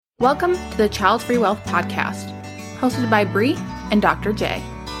Welcome to the Child Free Wealth Podcast, hosted by Bree and Dr. J,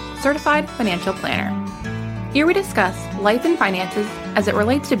 Certified Financial Planner. Here we discuss life and finances as it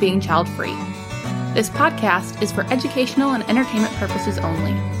relates to being child-free. This podcast is for educational and entertainment purposes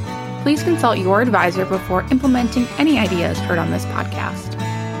only. Please consult your advisor before implementing any ideas heard on this podcast.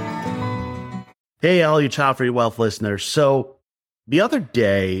 Hey, all you Child Free Wealth listeners. So the other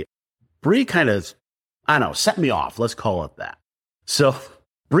day, Bree kind of, set me off. Let's call it that. So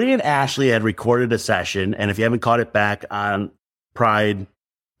Bree and Ashley had recorded a session, and if you haven't caught it back on Pride,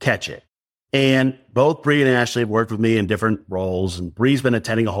 catch it. And both Bree and Ashley have worked with me in different roles, and Bree's been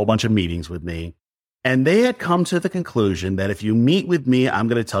attending a whole bunch of meetings with me. And they had come to the conclusion that if you meet with me, I'm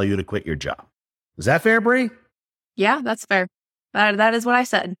going to tell you to quit your job. Is that fair, Bree? Yeah, that's fair. That is what I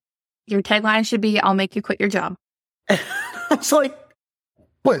said. Your tagline should be, I'll make you quit your job. It's like,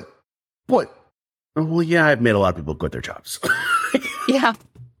 what? Well, yeah, I've made a lot of people quit their jobs. Yeah.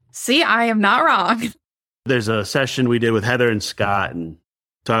 See, I am not wrong. There's a session we did with Heather and Scott and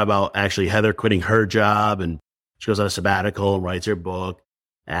talking about actually Heather quitting her job, and she goes on a sabbatical and writes her book.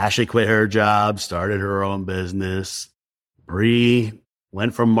 Ashley quit her job, started her own business. Bree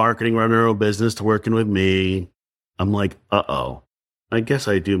went from marketing, running her own business to working with me. I'm like, I guess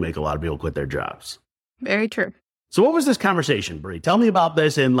I do make a lot of people quit their jobs. Very true. So what was this conversation, Bree? Tell me about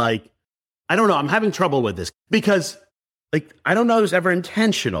this. And I don't know, I'm having trouble with this because I don't know if it was ever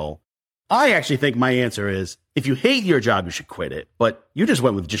intentional. I actually think my answer is, if you hate your job, you should quit it. But you just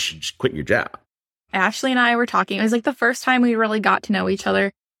went with just quit your job. Ashley and I were talking. It was the first time we really got to know each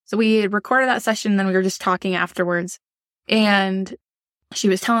other. So we had recorded that session, and then we were just talking afterwards. And she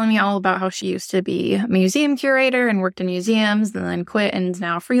was telling me all about how she used to be a museum curator and worked in museums and then quit and is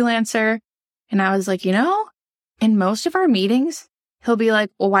now a freelancer. And I was like, in most of our meetings, he'll be like,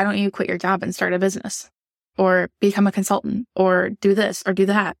 well, why don't you quit your job and start a business or become a consultant or do this or do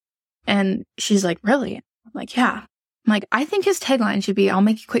that? And she's like, really? I'm like, yeah. I'm like, I think his tagline should be, I'll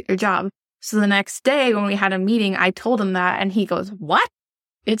make you quit your job. So the next day when we had a meeting, I told him that, and he goes, what?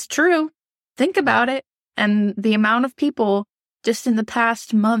 It's true. Think about it. And the amount of people just in the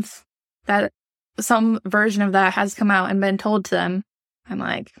past month that some version of that has come out and been told to them, I'm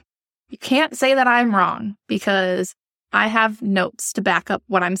like, you can't say that I'm wrong because I have notes to back up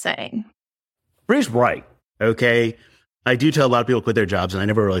what I'm saying. Bree's right. Okay. I do tell a lot of people quit their jobs, and I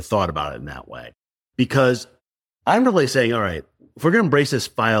never really thought about it in that way because I'm really saying, all right, if we're going to embrace this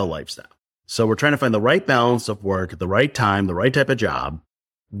file lifestyle, so we're trying to find the right balance of work at the right time, the right type of job,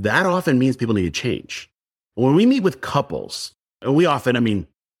 that often means people need to change. When we meet with couples, and we often,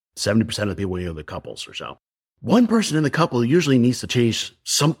 70% of the people we know the couples or so, one person in the couple usually needs to change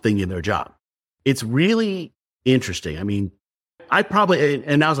something in their job. It's really interesting. I probably,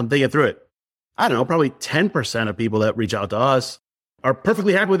 and now as I'm thinking through it, I don't know, probably 10% of people that reach out to us are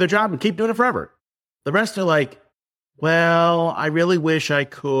perfectly happy with their job and keep doing it forever. The rest are like, well, I really wish I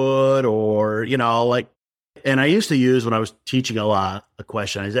could, or, and I used to use, when I was teaching a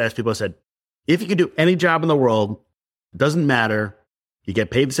question, I asked people, I said, if you could do any job in the world, it doesn't matter, you get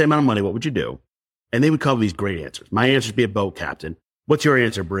paid the same amount of money, what would you do? And they would come with these great answers. My answer would be a boat captain. What's your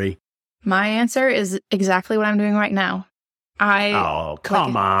answer, Bree? My answer is exactly what I'm doing right now. Oh,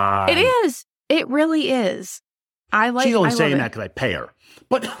 come on. It is. It really is. She's only saying that because I pay her.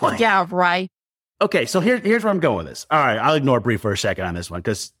 But yeah, right. Okay, so here's where I'm going with this. All right, I'll ignore Bree for a second on this one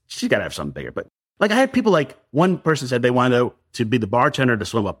because she's got to have something bigger. But I had people one person said they wanted to be the bartender to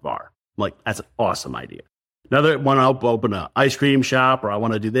swim up bar. I'm like, that's an awesome idea. Another one, I'll open an ice cream shop, or I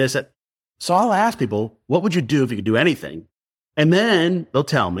want to do this. So I'll ask people, what would you do if you could do anything? And then they'll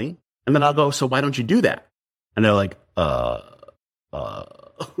tell me, and then I'll go, so why don't you do that? And they're like,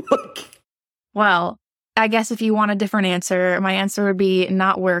 Well, I guess if you want a different answer, my answer would be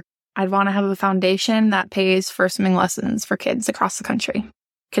not work. I'd want to have a foundation that pays for swimming lessons for kids across the country,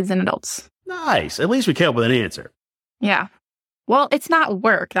 kids and adults. Nice. At least we came up with an answer. Yeah. Well, it's not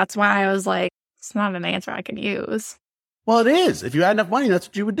work. That's why I was like, it's not an answer I could use. Well, it is. If you had enough money, that's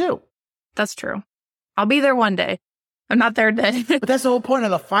what you would do. That's true. I'll be there one day. I'm not there today. But that's the whole point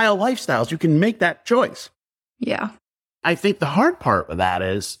of the file lifestyles. You can make that choice. Yeah. I think the hard part of that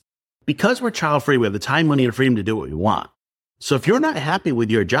is because we're child free, we have the time, money, and freedom to do what we want. So if you're not happy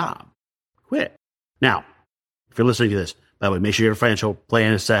with your job, quit. Now, if you're listening to this, by the way, make sure your financial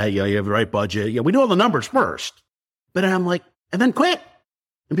plan is set. You have the right budget. We do all the numbers first. But I'm like, and then quit.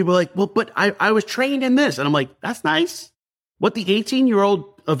 And people are like, well, but I was trained in this. And I'm like, that's nice. What the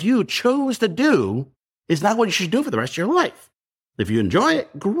 18-year-old of you chose to do is not what you should do for the rest of your life. If you enjoy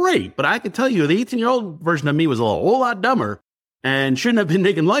it, great. But I can tell you, the 18-year-old version of me was a whole lot dumber and shouldn't have been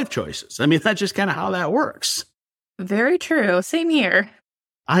making life choices. That's just kind of how that works. Very true. Same here.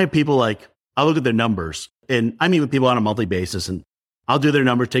 I have people like, I'll look at their numbers and I meet with people on a monthly basis and I'll do their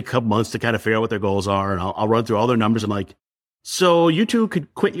numbers, take a couple months to kind of figure out what their goals are. And I'll run through all their numbers. I'm like, so you two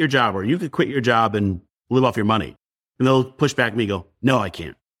could quit your job or you could quit your job and live off your money. And they'll push back at me and go, no, I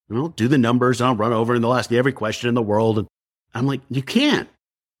can't. And I'll do the numbers and I'll run over and they'll ask me every question in the world. And I'm like, you can't.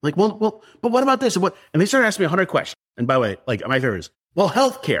 Like, well, but what about this? And they start asking me 100 questions. And by the way, like my favorite is, well,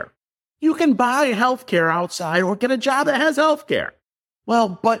 healthcare. You can buy healthcare outside or get a job that has healthcare.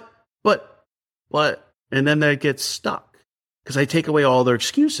 Well, but, and then that gets stuck because I take away all their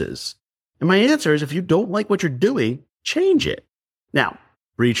excuses. And my answer is, if you don't like what you're doing, change it. Now,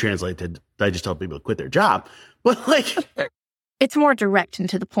 retranslated, I just tell people to quit their job. But like, it's more direct and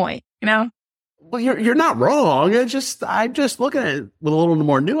to the point, you know? Well, you're not wrong. I'm just looking at it with a little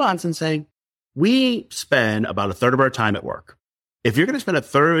more nuance and saying, we spend about a third of our time at work. If you're going to spend a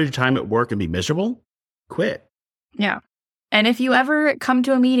third of your time at work and be miserable, quit. Yeah. And if you ever come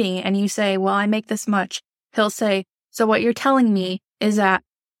to a meeting and you say, well, I make this much, he'll say, so what you're telling me is that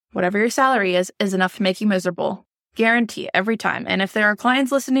whatever your salary is enough to make you miserable. Guarantee it every time. And if there are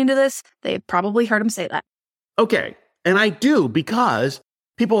clients listening to this, they've probably heard him say that. Okay. And I do, because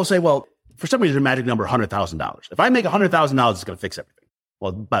people will say, well, for some reason, a magic number, $100,000. If I make $100,000, it's going to fix everything.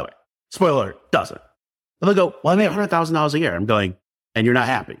 Well, by the way, spoiler alert, doesn't. And they'll go, well, I make $100,000 a year. I'm going, and you're not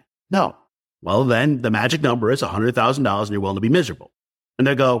happy. No. Well, then the magic number is $100,000 and you're willing to be miserable. And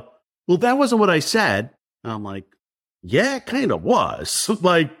they go, well, that wasn't what I said. And I'm like, yeah, it kind of was.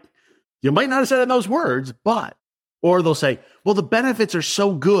 Like, you might not have said it in those words, but, or they'll say, well, the benefits are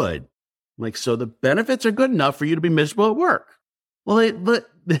so good. I'm like, so the benefits are good enough for you to be miserable at work.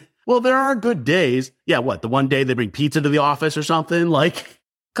 Well, there are good days. Yeah, what? The one day they bring pizza to the office or something? Like,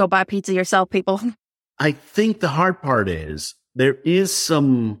 go buy pizza yourself, people. I think the hard part is there is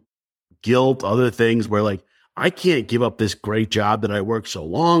some guilt, other things where like, I can't give up this great job that I worked so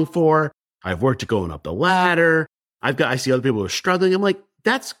long for. I've worked to going up the ladder. I see other people who are struggling. I'm like,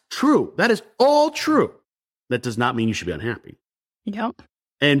 that's true. That is all true. That does not mean you should be unhappy. Yep.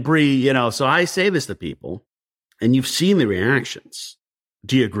 And Bree, so I say this to people and you've seen the reactions.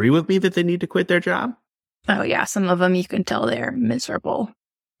 Do you agree with me that they need to quit their job? Oh, yeah. Some of them, you can tell they're miserable.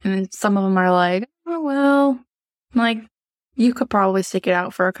 And some of them are like, oh, well, like, you could probably stick it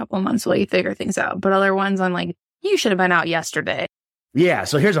out for a couple of months while you figure things out. But other ones, I'm like, you should have been out yesterday. Yeah.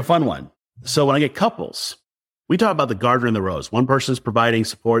 So here's a fun one. So when I get couples, we talk about the gardener and the rose. One person's providing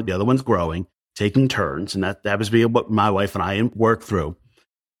support. The other one's growing, taking turns. And that happens to be what my wife and I work through.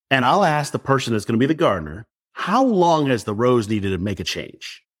 And I'll ask the person that's going to be the gardener, how long has the rose needed to make a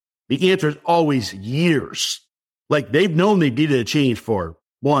change? The answer is always years. Like they've known they needed a change for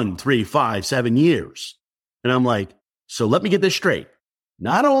 1, 3, 5, 7 years. And I'm like, so let me get this straight.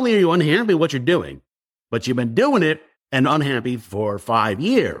 Not only are you unhappy with what you're doing, but you've been doing it and unhappy for 5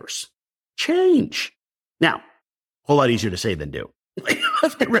 years. Change. Now, a whole lot easier to say than do.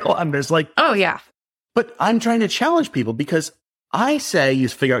 Let's be real honest. Like, oh, yeah. But I'm trying to challenge people because I say you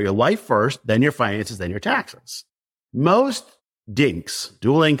figure out your life first, then your finances, then your taxes. Most dinks,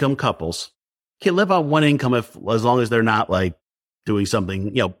 dual income couples, can live on one income as long as they're not like doing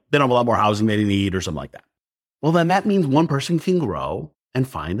something, they don't have a lot more housing they need or something like that. Well, then that means one person can grow and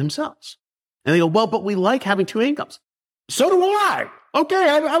find themselves. And they go, well, but we like having two incomes. So do I. Okay,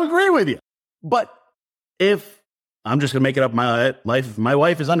 I agree with you. But if I'm just going to make it up my life, if my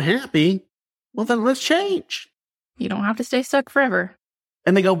wife is unhappy, well, then let's change. You don't have to stay stuck forever.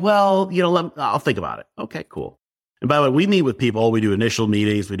 And they go, well, I'll think about it. Okay, cool. And by the way, we meet with people. We do initial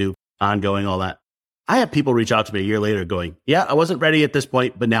meetings. We do ongoing, all that. I have people reach out to me a year later going, yeah, I wasn't ready at this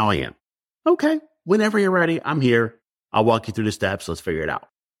point, but now I am. Okay, whenever you're ready, I'm here. I'll walk you through the steps. Let's figure it out.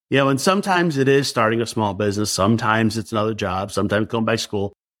 And sometimes it is starting a small business. Sometimes it's another job. Sometimes going back to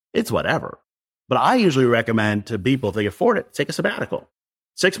school. It's whatever. But I usually recommend to people, if they can afford it, take a sabbatical.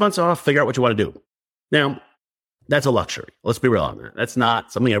 6 months off, figure out what you want to do. Now, that's a luxury. Let's be real on that. That's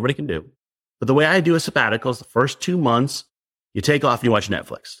not something everybody can do. But the way I do a sabbatical is the first 2 months, you take off and you watch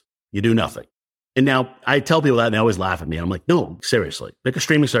Netflix. You do nothing. And now I tell people that and they always laugh at me. And I'm like, no, seriously, pick a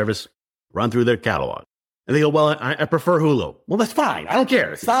streaming service, run through their catalog. And they go, well, I prefer Hulu. Well, that's fine. I don't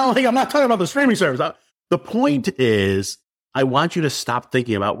care. It's not like I'm not talking about the streaming service. The point is, I want you to stop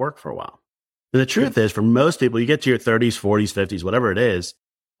thinking about work for a while. And the truth is, for most people, you get to your 30s, 40s, 50s, whatever it is,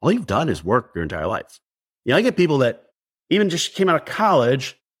 all you've done is work your entire life. I get people that even just came out of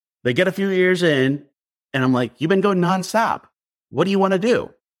college, they get a few years in, and I'm like, you've been going nonstop. What do you want to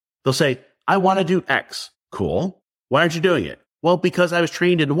do? They'll say, I want to do X. Cool. Why aren't you doing it? Well, because I was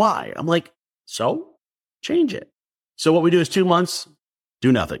trained in Y. I'm like, so change it. So what we do is 2 months,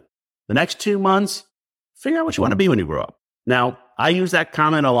 do nothing. The next 2 months, figure out what you want to be when you grow up. Now, I use that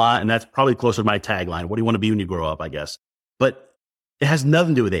comment a lot, and that's probably closer to my tagline. What do you want to be when you grow up, I guess? But it has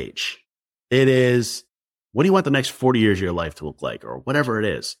nothing to do with age. It is, what do you want the next 40 years of your life to look like, or whatever it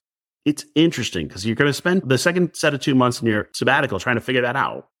is? It's interesting because you're going to spend the second set of 2 months in your sabbatical trying to figure that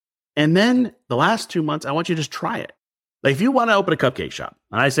out. And then the last 2 months, I want you to just try it. Like if you want to open a cupcake shop,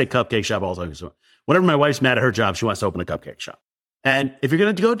 and I say cupcake shop all the time, so whenever my wife's mad at her job, she wants to open a cupcake shop. And if you're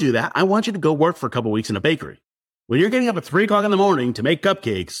going to go do that, I want you to go work for a couple of weeks in a bakery. When you're getting up at 3 o'clock in the morning to make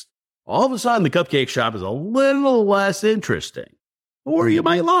cupcakes, all of a sudden the cupcake shop is a little less interesting. Or you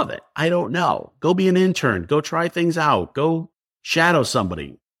might love it. I don't know. Go be an intern. Go try things out. Go shadow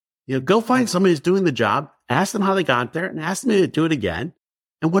somebody. Go find somebody who's doing the job. Ask them how they got there and ask them to do it again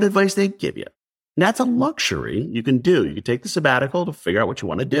and what advice they give you. And that's a luxury you can do. You can take the sabbatical to figure out what you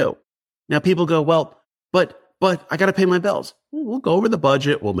want to do. Now people go, well, but I got to pay my bills. We'll go over the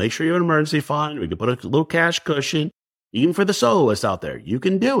budget. We'll make sure you have an emergency fund. We can put a little cash cushion. Even for the soloists out there, you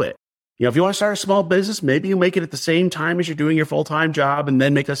can do it. If you want to start a small business, maybe you make it at the same time as you're doing your full-time job and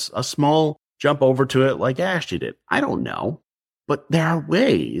then make a small jump over to it like Ashley did. I don't know. But there are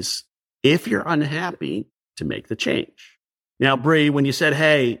ways, if you're unhappy, to make the change. Now, Bree, when you said,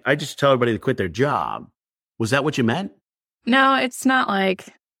 hey, I just tell everybody to quit their job, was that what you meant? No, it's not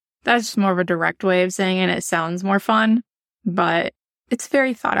like, that's just more of a direct way of saying it. It sounds more fun, but it's a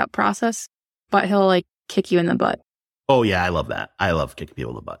very thought out process. But he'll like kick you in the butt. Oh, yeah, I love that. I love kicking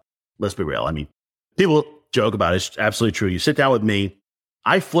people in the butt. Let's be real. I mean, people joke about it. It's absolutely true. You sit down with me,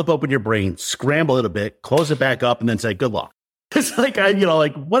 I flip open your brain, scramble it a bit, close it back up, and then say, good luck. It's like,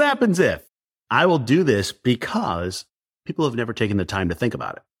 what happens if? I will do this because people have never taken the time to think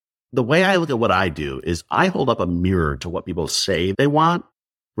about it. The way I look at what I do is I hold up a mirror to what people say they want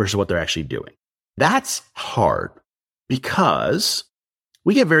versus what they're actually doing. That's hard because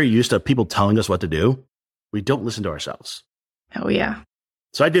we get very used to people telling us what to do. We don't listen to ourselves. Oh, yeah.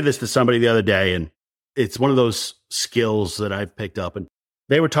 So I did this to somebody the other day, and it's one of those skills that I've picked up. And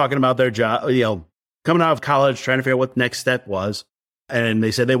they were talking about their job, coming out of college, trying to figure out what the next step was. And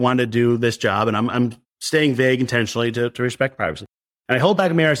they said they wanted to do this job, and I'm staying vague intentionally to respect privacy. And I hold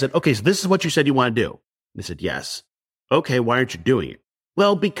back a mirror and said, okay, so this is what you said you want to do. And they said, yes. Okay, why aren't you doing it?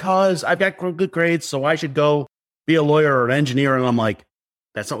 Well, because I've got good grades, so I should go be a lawyer or an engineer. And I'm like,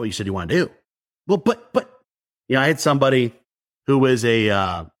 that's not what you said you want to do. Well, but I had somebody who was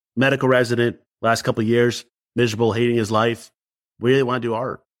a medical resident last couple of years, miserable, hating his life, really want to do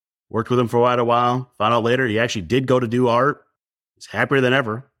art. Worked with him for quite a while. Found out later he actually did go to do art. He's happier than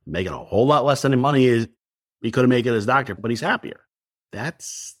ever, making a whole lot less than the money he could have made it as a doctor, but he's happier. I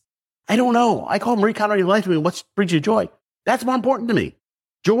don't know. I call him recountering your life. I mean, what brings you joy? That's more important to me.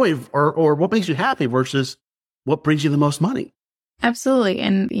 Joy or what makes you happy versus what brings you the most money. Absolutely.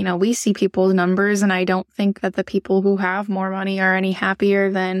 And, we see people's numbers, and I don't think that the people who have more money are any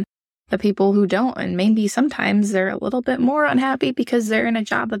happier than the people who don't. And maybe sometimes they're a little bit more unhappy because they're in a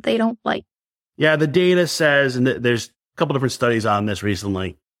job that they don't like. Yeah, the data says, and there's a couple different studies on this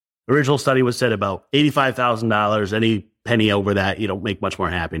recently. The original study was said about $85,000. Any penny over that, you don't make much more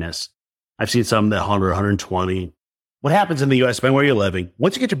happiness. I've seen some that 100, 120. What happens in the U.S., depending where you're living,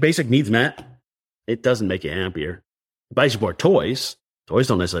 once you get your basic needs met, it doesn't make you happier. It buys you more toys. Toys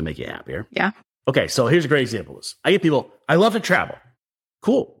don't necessarily make you happier. Yeah. Okay, so here's a great example. I get people, I love to travel.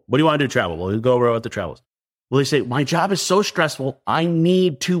 Cool. What do you want to do to travel? Well, we'll go over what the travel is. Well, they say, my job is so stressful, I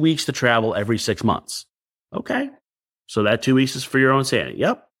need 2 weeks to travel every 6 months. Okay. So that 2 weeks is for your own sanity.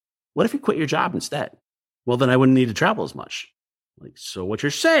 Yep. What if you quit your job instead? Well, then I wouldn't need to travel as much. So what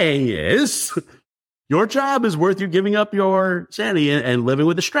you're saying is your job is worth you giving up your sanity and living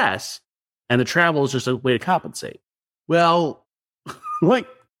with the stress, and the travel is just a way to compensate. Well, what?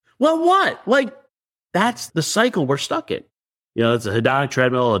 That's the cycle we're stuck in. It's a hedonic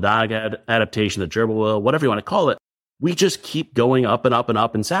treadmill, a hedonic adaptation, the gerbil wheel, whatever you want to call it. We just keep going up and up and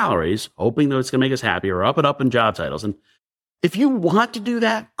up in salaries, hoping that it's going to make us happier, or up in job titles. And if you want to do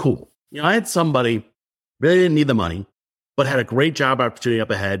that, cool. I had somebody really didn't need the money, but had a great job opportunity up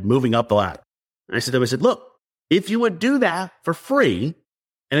ahead, moving up the ladder. And I said to him, look, if you would do that for free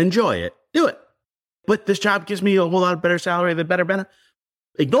and enjoy it, do it. But this job gives me a whole lot better salary than better benefit.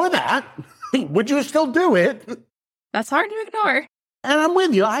 Ignore that. Would you still do it? That's hard to ignore. And I'm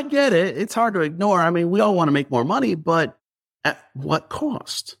with you. I get it. It's hard to ignore. I mean, we all want to make more money, but at what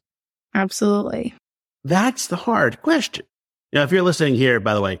cost? Absolutely. That's the hard question. If you're listening here,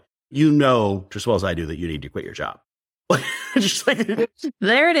 by the way, just as well as I do that you need to quit your job. Just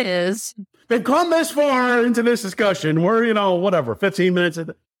there it is. They've come this far into this discussion. We're, 15 minutes.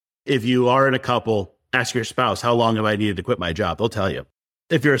 If you are in a couple, ask your spouse, how long have I needed to quit my job? They'll tell you.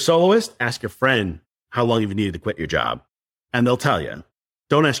 If you're a soloist, ask your friend, how long have you needed to quit your job? and they'll tell you.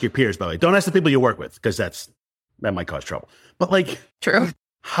 Don't ask your peers, by the way. Don't ask the people you work with, because that might cause trouble. But like, True.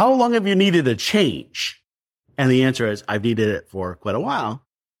 How long have you needed a change? And the answer is, I've needed it for quite a while.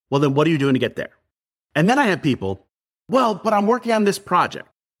 Well, then what are you doing to get there? And then I have people, well, but I'm working on this project.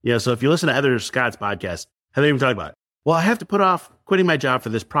 So if you listen to Heather Scott's podcast, Heather even talked about it. Well, I have to put off quitting my job for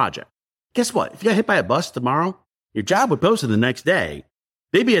this project. Guess what? If you got hit by a bus tomorrow, your job would post it the next day.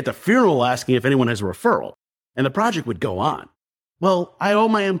 They'd be at the funeral asking if anyone has a referral, and the project would go on. Well, I owe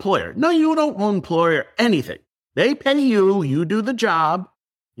my employer. No, you don't owe employer anything. They pay you. You do the job.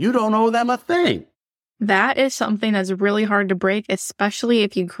 You don't owe them a thing. That is something that's really hard to break, especially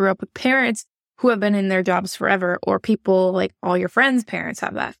if you grew up with parents who have been in their jobs forever, or people like all your friends' parents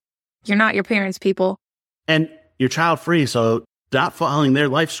have that. You're not your parents' people. And you're child free, so not following their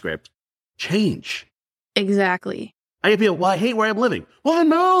life script. Change. Exactly. I get people, well, I hate where I'm living. Well, then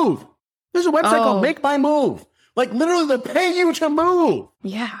move. There's a website called Make My Move. Like, literally, they pay you to move.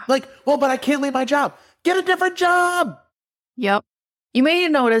 Yeah. Like, well, but I can't leave my job. Get a different job. Yep. You may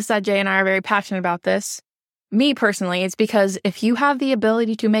notice that Jay and I are very passionate about this. Me personally, it's because if you have the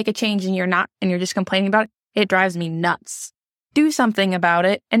ability to make a change and you're not, and you're just complaining about it, it drives me nuts. Do something about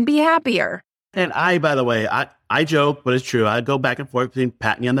it and be happier. And by the way, I joke, but it's true. I go back and forth between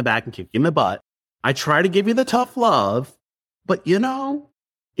patting you on the back and kicking you in the butt. I try to give you the tough love, but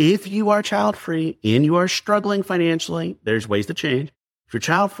if you are child-free and you are struggling financially, there's ways to change. If you're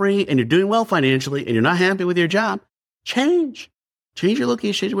child-free and you're doing well financially and you're not happy with your job, change. Change your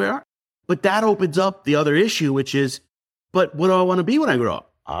location, change where you are. But that opens up the other issue, which is, but what do I want to be when I grow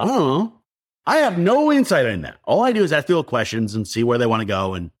up? I don't know. I have no insight on that. All I do is ask people questions and see where they want to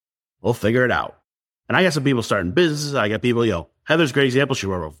go, and we'll figure it out. And I got some people starting businesses. I got people, Heather's a great example. She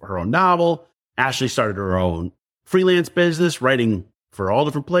wrote her own novel. Ashley started her own freelance business, writing for all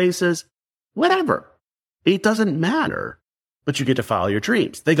different places. Whatever. It doesn't matter. But you get to follow your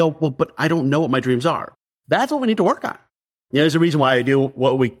dreams. They go, well, but I don't know what my dreams are. That's what we need to work on. There's a reason why I do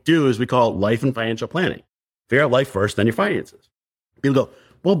what we do is we call it life and financial planning. Figure out life first, then your finances. People go,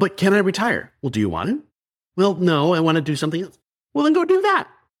 well, but can I retire? Well, do you want to? Well, no, I want to do something else. Well, then go do that.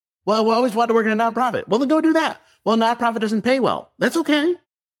 Well, I always wanted to work in a nonprofit. Well, then go do that. Well, nonprofit doesn't pay well. That's okay.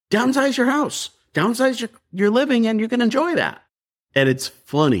 Downsize your house. Downsize your living, and you can enjoy that. And it's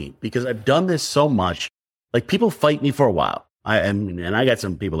funny because I've done this so much. Like, people fight me for a while. And I got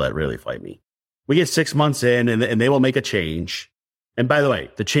some people that really fight me. We get 6 months in and they will make a change. And by the way,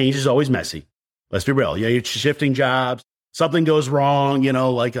 the change is always messy. Let's be real. You're shifting jobs. Something goes wrong,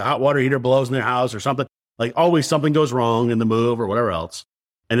 like a hot water heater blows in their house or something. Like, always something goes wrong in the move or whatever else.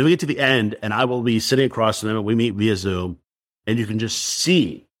 And then we get to the end and I will be sitting across from them and we meet via Zoom, and you can just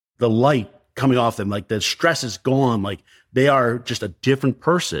see the light coming off them. Like, the stress is gone. Like, they are just a different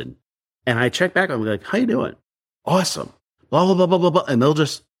person. And I check back on them, like, how you doing? Awesome. Blah, blah, blah, blah, blah, blah. And they'll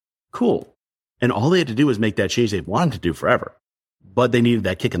just, cool. And all they had to do was make that change they wanted to do forever. But they needed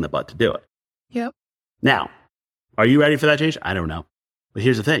that kick in the butt to do it. Yep. Now, are you ready for that change? I don't know. But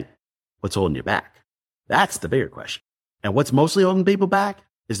here's the thing. What's holding you back? That's the bigger question. And what's mostly holding people back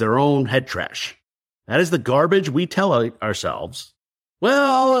is their own head trash. That is the garbage we tell ourselves.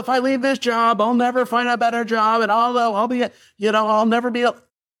 Well, if I leave this job, I'll never find a better job, and I'll be, I'll never be.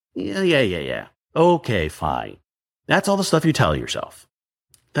 Yeah. Okay, fine. That's all the stuff you tell yourself.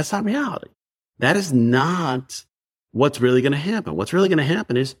 That's not reality. That is not what's really going to happen. What's really going to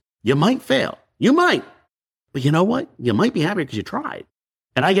happen is you might fail. You might. But you know what? You might be happy because you tried.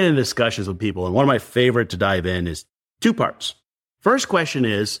 And I get into discussions with people, and one of my favorite to dive in is 2 parts. First question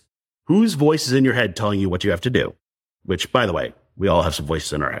is, whose voice is in your head telling you what you have to do? Which, by the way, we all have some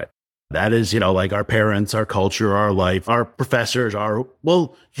voices in our head. That is, like our parents, our culture, our life, our professors,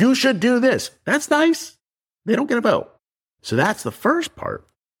 well, you should do this. That's nice. They don't get a vote. So that's the first part.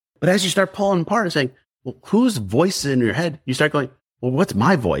 But as you start pulling apart and saying, well, whose voice is in your head? You start going, well, what's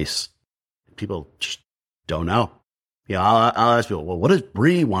my voice? People just don't know. I'll ask people, well, what does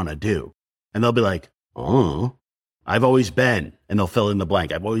Bree want to do? And they'll be like, oh, I've always been. And they'll fill in the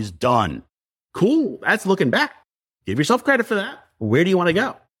blank. I've always done. Cool. That's looking back. Give yourself credit for that. Where do you want to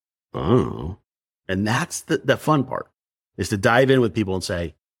go? Oh. And that's the fun part, is to dive in with people and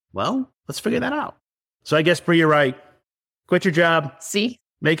say, well, let's figure that out. So I guess, Bree, you're right. Quit your job. See?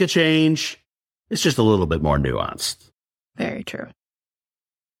 Make a change. It's just a little bit more nuanced. Very true.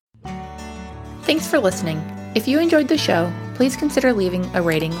 Thanks for listening. If you enjoyed the show, please consider leaving a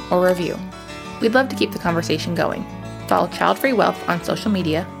rating or review. We'd love to keep the conversation going. Follow Child Free Wealth on social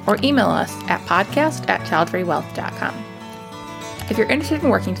media or email us at podcast@childfreewealth.com. If you're interested in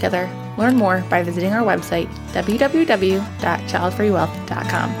working together, learn more by visiting our website,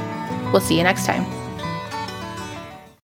 www.childfreewealth.com. We'll see you next time.